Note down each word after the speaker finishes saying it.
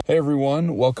Hey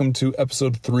everyone, welcome to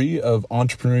episode 3 of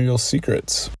Entrepreneurial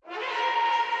Secrets.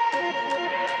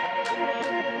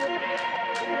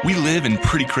 We live in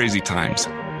pretty crazy times,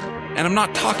 and I'm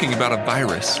not talking about a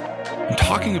virus. I'm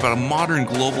talking about a modern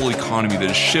global economy that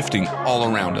is shifting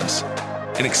all around us,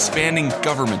 an expanding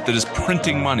government that is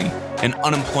printing money, and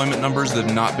unemployment numbers that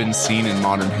have not been seen in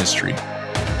modern history.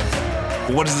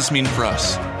 But what does this mean for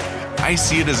us? I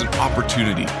see it as an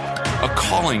opportunity, a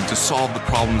calling to solve the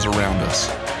problems around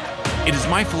us. It is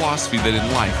my philosophy that in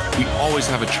life, we always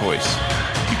have a choice.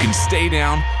 You can stay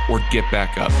down or get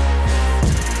back up.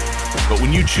 But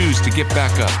when you choose to get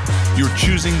back up, you're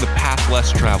choosing the path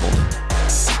less traveled.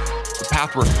 The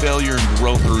path where failure and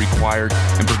growth are required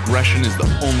and progression is the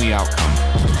only outcome.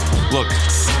 Look,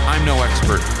 I'm no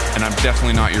expert, and I'm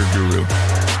definitely not your guru.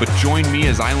 But join me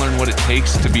as I learn what it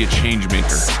takes to be a change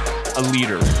maker, a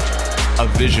leader, a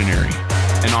visionary,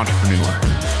 an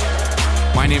entrepreneur.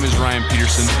 My name is Ryan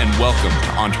Peterson, and welcome to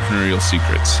Entrepreneurial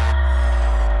Secrets.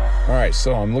 All right,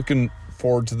 so I'm looking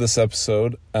forward to this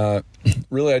episode.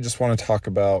 Really, I just want to talk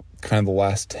about kind of the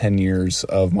last 10 years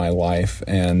of my life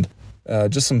and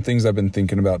just some things I've been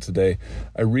thinking about today.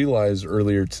 I realized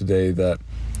earlier today that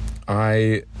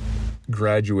I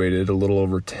graduated a little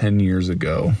over 10 years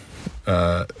ago.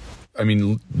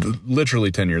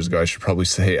 Literally 10 years ago, I should probably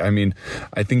say.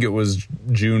 I think it was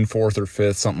June 4th or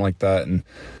 5th, something like that. And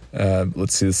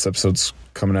let's see, this episode's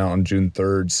coming out on June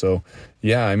 3rd. So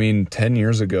yeah, 10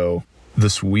 years ago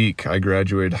this week, I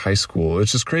graduated high school.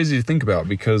 It's just crazy to think about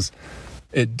because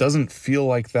it doesn't feel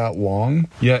like that long,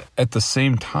 yet at the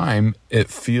same time, it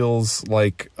feels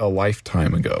like a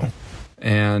lifetime ago.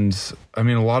 And a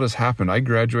lot has happened. I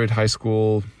graduated high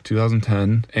school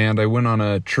 2010, and I went on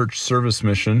a church service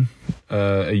mission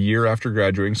a year after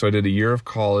graduating. So I did a year of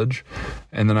college,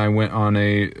 and then I went on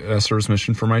a service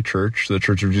mission for my church, the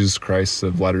Church of Jesus Christ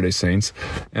of Latter-day Saints.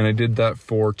 And I did that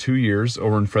for 2 years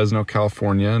over in Fresno,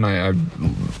 California. And I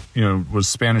was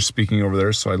Spanish speaking over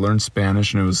there, so I learned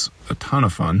Spanish, and it was a ton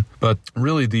of fun. But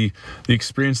really, the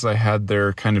experiences I had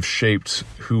there kind of shaped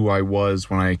who I was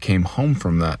when I came home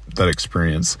from that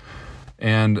experience.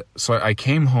 And so I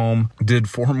came home, did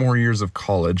 4 more years of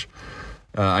college.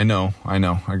 I know. I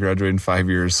graduated in 5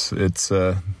 years. It's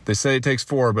they say it takes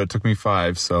 4, but it took me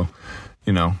 5. So,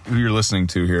 who you're listening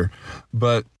to here.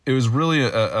 But it was really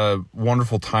a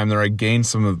wonderful time there. I gained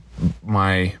some of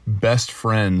my best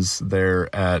friends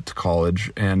there at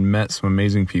college and met some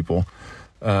amazing people.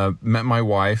 Met my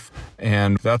wife,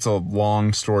 and that's a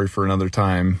long story for another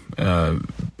time.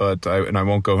 But I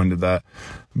won't go into that.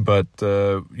 But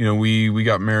we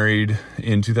got married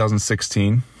in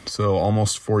 2016, so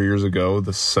almost 4 years ago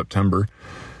this September.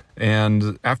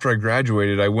 And after I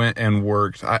graduated, I went and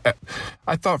worked.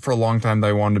 I thought for a long time that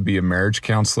I wanted to be a marriage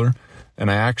counselor, and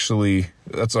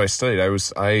that's what I studied.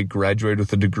 I graduated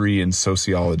with a degree in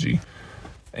sociology.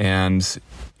 And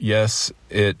yes,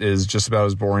 it is just about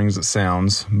as boring as it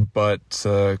sounds, but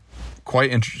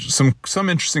quite some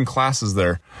interesting classes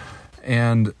there.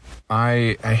 And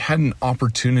I had an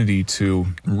opportunity to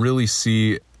really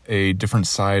see a different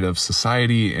side of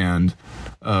society and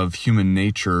of human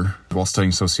nature while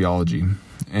studying sociology.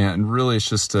 And really, it's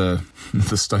just the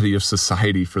study of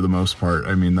society for the most part.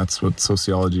 That's what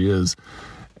sociology is.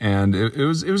 And it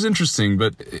was interesting,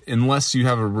 but unless you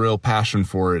have a real passion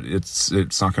for it, it's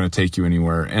not going to take you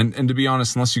anywhere. And to be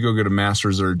honest, unless you go get a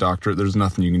master's or a doctorate, there's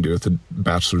nothing you can do with a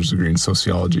bachelor's degree in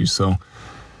sociology. So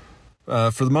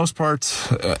for the most part,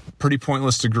 pretty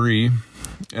pointless degree.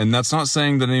 And that's not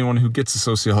saying that anyone who gets a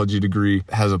sociology degree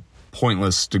has a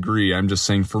pointless degree. I'm just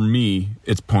saying for me,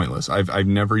 it's pointless. I've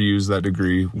never used that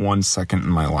degree 1 second in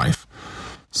my life.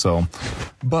 So,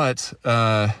 but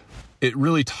it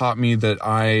really taught me that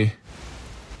I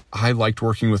liked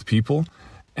working with people,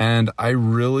 and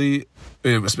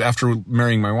it was after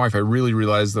marrying my wife, I really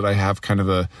realized that I have kind of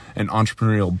an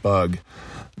entrepreneurial bug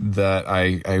that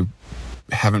I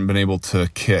haven't been able to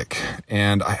kick,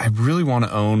 and I really want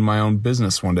to own my own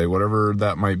business one day, whatever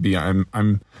that might be.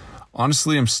 I'm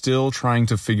still trying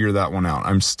to figure that one out.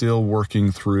 I'm still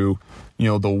working through,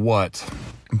 the what,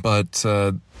 but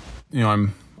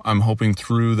I'm hoping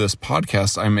through this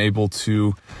podcast, I'm able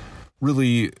to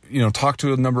really, talk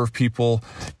to a number of people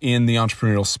in the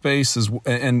entrepreneurial space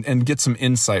and get some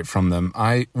insight from them.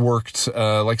 I worked, like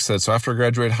I said, so after I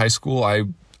graduated high school,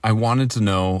 I wanted to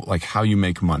know how you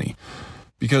make money,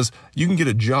 because you can get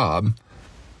a job,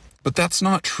 but that's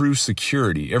not true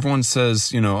security. Everyone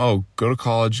says, go to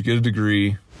college, get a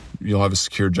degree, you'll have a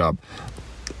secure job.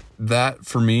 That,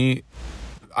 for me,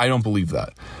 I don't believe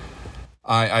that.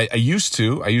 I used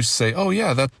to say, oh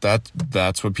yeah,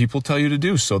 that's what people tell you to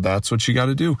do, so that's what you got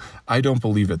to do. I don't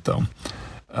believe it though.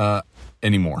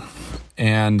 anymore.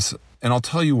 And I'll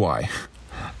tell you why.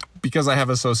 Because I have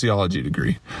a sociology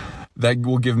degree. That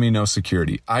will give me no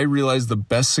security. I realize the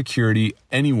best security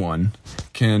anyone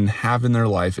can have in their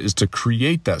life is to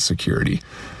create that security.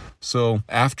 So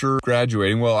after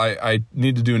graduating, I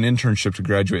need to do an internship to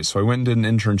graduate. So I went and did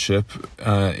an internship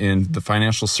in the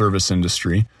financial service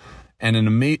industry. And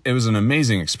it was an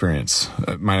amazing experience,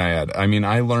 might I add. I mean,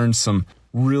 I learned some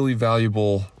really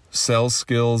valuable sales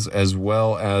skills as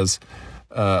well as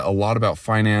a lot about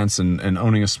finance and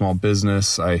owning a small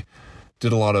business. I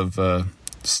did a lot of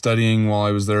studying while I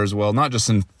was there as well, not just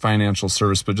in financial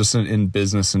service, but just in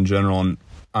business in general. And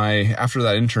after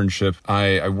that internship,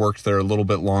 I worked there a little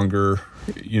bit longer,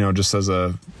 just as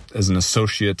an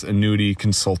associate annuity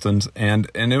consultant, and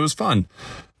it was fun.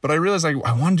 But I realized I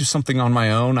want to do something on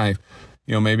my own.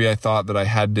 Maybe I thought that I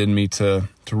had it in me to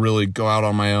really go out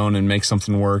on my own and make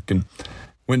something work, and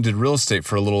went and did real estate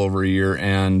for a little over a year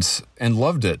and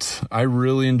loved it. I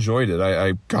really enjoyed it.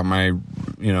 I got my,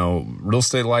 real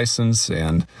estate license,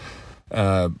 and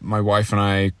my wife and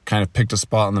I kind of picked a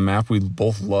spot on the map. We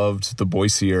both loved the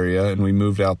Boise area, and we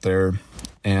moved out there,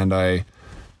 and I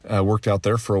worked out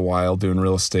there for a while doing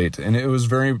real estate, and it was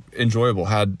very enjoyable.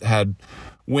 Had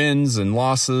wins and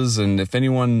losses, and if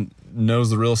anyone knows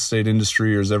the real estate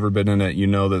industry or has ever been in it, you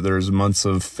know that there's months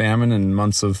of famine and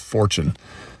months of fortune.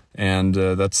 And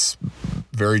that's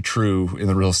very true in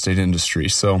the real estate industry.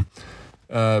 So,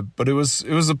 but it was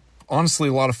honestly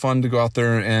a lot of fun to go out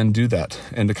there and do that,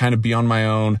 and to kind of be on my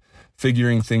own,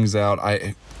 figuring things out.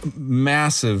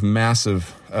 Massive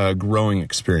growing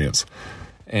experience,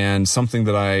 and something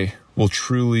that I will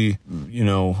truly,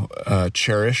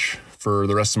 cherish for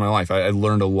the rest of my life. I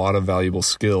learned a lot of valuable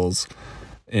skills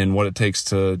in what it takes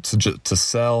to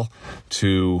sell,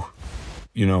 to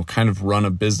kind of run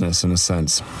a business in a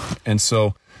sense. And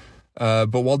so,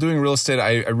 but while doing real estate,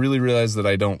 I really realized that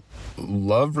I don't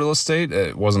love real estate.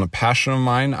 It wasn't a passion of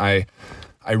mine. I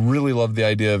really love the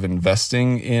idea of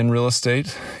investing in real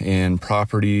estate, in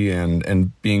property,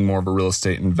 and being more of a real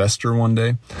estate investor one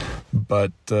day.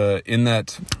 But in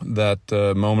that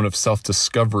moment of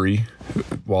self-discovery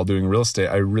while doing real estate,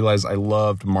 I realized I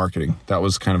loved marketing. That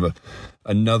was kind of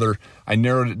I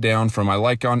narrowed it down from I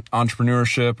like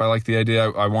entrepreneurship. I like the idea.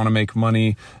 I want to make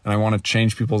money and I want to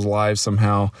change people's lives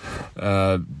somehow,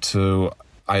 to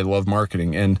I love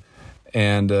marketing.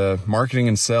 And marketing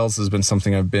and sales has been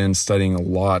something I've been studying a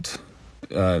lot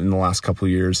in the last couple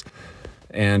of years.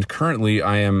 And currently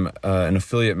I am an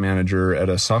affiliate manager at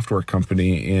a software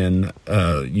company in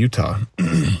Utah.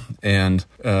 And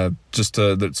that's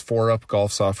 4Up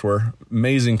Golf Software.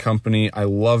 Amazing company. I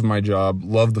love my job,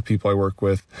 love the people I work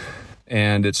with.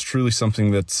 And it's truly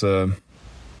something that's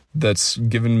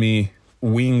given me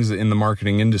wings in the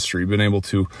marketing industry, been able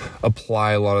to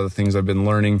apply a lot of the things I've been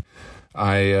learning.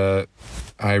 I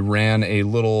ran a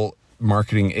little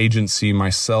marketing agency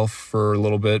myself for a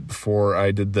little bit before I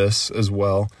did this as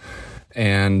well.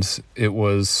 And it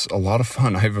was a lot of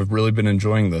fun. I've really been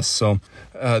enjoying this. So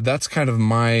that's kind of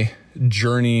my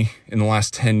journey in the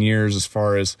last 10 years as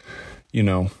far as,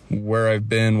 where I've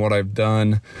been, what I've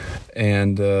done.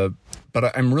 And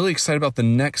but I'm really excited about the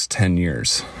next 10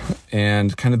 years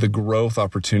and kind of the growth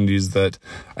opportunities that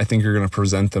I think are going to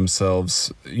present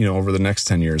themselves, over the next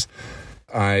 10 years.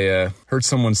 I heard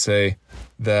someone say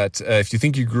that if you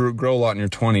think you grow a lot in your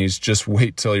 20s, just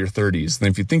wait till your 30s. And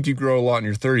if you think you grow a lot in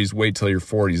your 30s, wait till your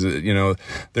 40s.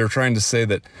 They're trying to say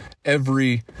that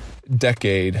every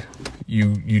decade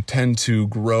you tend to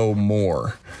grow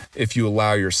more if you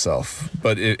allow yourself.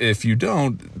 But if you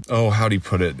don't, how do you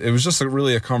put it? It was just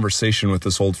really a conversation with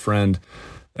this old friend,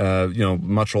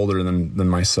 much older than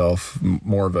myself,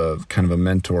 more of a kind of a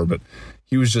mentor. But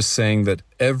he was just saying that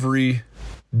every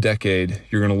decade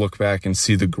you're going to look back and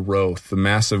see the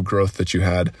massive growth that you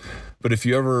had. But if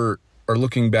you ever are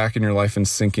looking back in your life and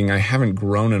thinking, I haven't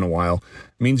grown in a while,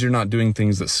 it means you're not doing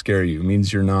things that scare you. It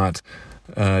means you're not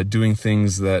doing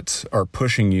things that are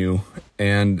pushing you.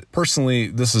 And personally,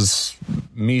 this is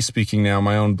me speaking now,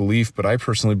 my own belief, but I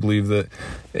personally believe that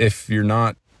if you're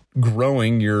not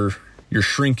growing, you're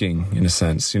shrinking in a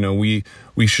sense. We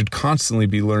should constantly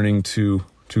be learning to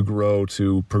grow,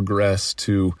 to progress,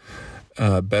 to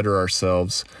better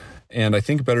ourselves, and I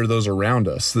think better those around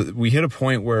us. We hit a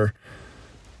point where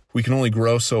we can only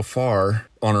grow so far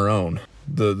on our own.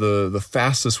 The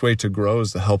fastest way to grow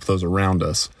is to help those around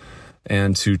us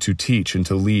and to teach and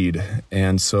to lead.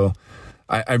 And so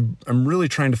I'm really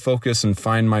trying to focus and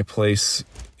find my place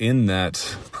in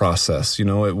that process.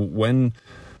 When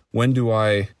when do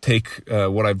I take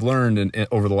what I've learned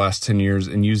over the last 10 years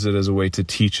and use it as a way to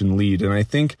teach and lead? And I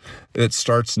think it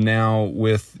starts now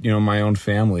with, my own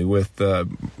family. I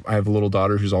have a little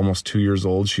daughter who's almost 2 years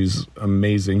old. She's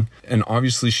amazing. And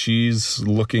obviously she's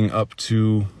looking up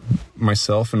to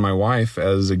myself and my wife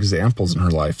as examples in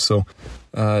her life. So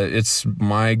it's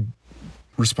my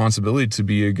responsibility to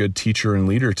be a good teacher and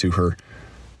leader to her.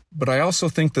 But I also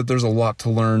think that there's a lot to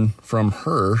learn from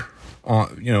her,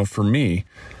 for me.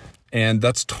 And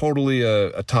that's totally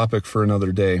a topic for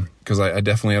another day, because I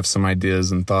definitely have some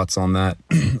ideas and thoughts on that.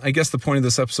 I guess the point of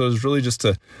this episode is really just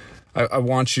I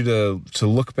want you to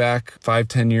look back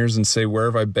 5-10 years and say, where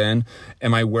have I been?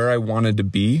 Am I where I wanted to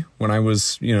be when I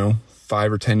was,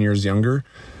 5 or 10 years younger?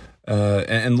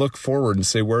 And look forward and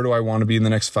say, where do I want to be in the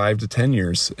next 5 to 10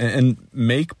 years? And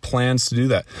make plans to do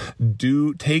that.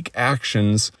 Take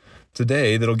actions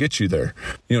today that'll get you there.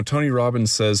 Tony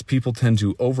Robbins says people tend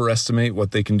to overestimate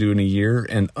what they can do in a year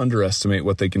and underestimate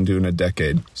what they can do in a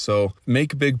decade. So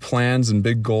make big plans and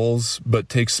big goals, but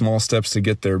take small steps to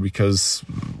get there, because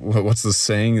what's the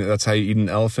saying? That's how you eat an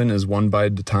elephant, is one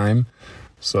bite at a time.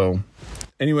 So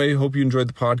anyway, hope you enjoyed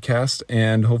the podcast,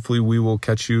 and hopefully we will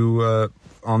catch you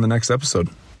on the next episode.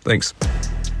 Thanks.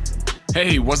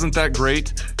 Hey, wasn't that great?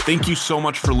 Thank you so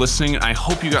much for listening. I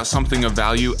hope you got something of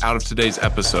value out of today's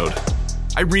episode.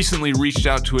 I recently reached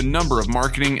out to a number of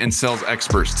marketing and sales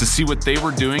experts to see what they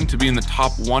were doing to be in the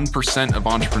top 1% of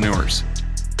entrepreneurs.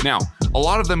 Now, a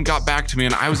lot of them got back to me,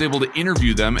 and I was able to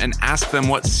interview them and ask them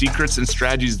what secrets and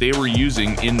strategies they were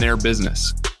using in their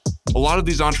business. A lot of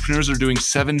these entrepreneurs are doing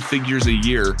 7 figures a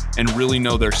year and really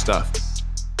know their stuff.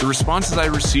 The responses I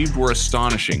received were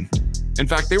astonishing. In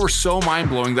fact, they were so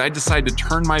mind-blowing that I decided to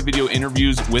turn my video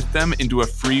interviews with them into a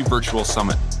free virtual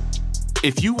summit.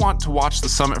 If you want to watch the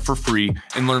summit for free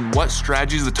and learn what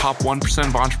strategies the top 1%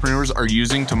 of entrepreneurs are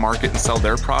using to market and sell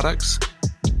their products,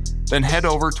 then head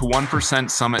over to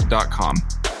 1%summit.com.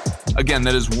 Again,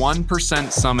 that is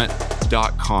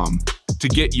 1%summit.com to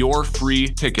get your free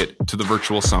ticket to the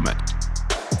virtual summit.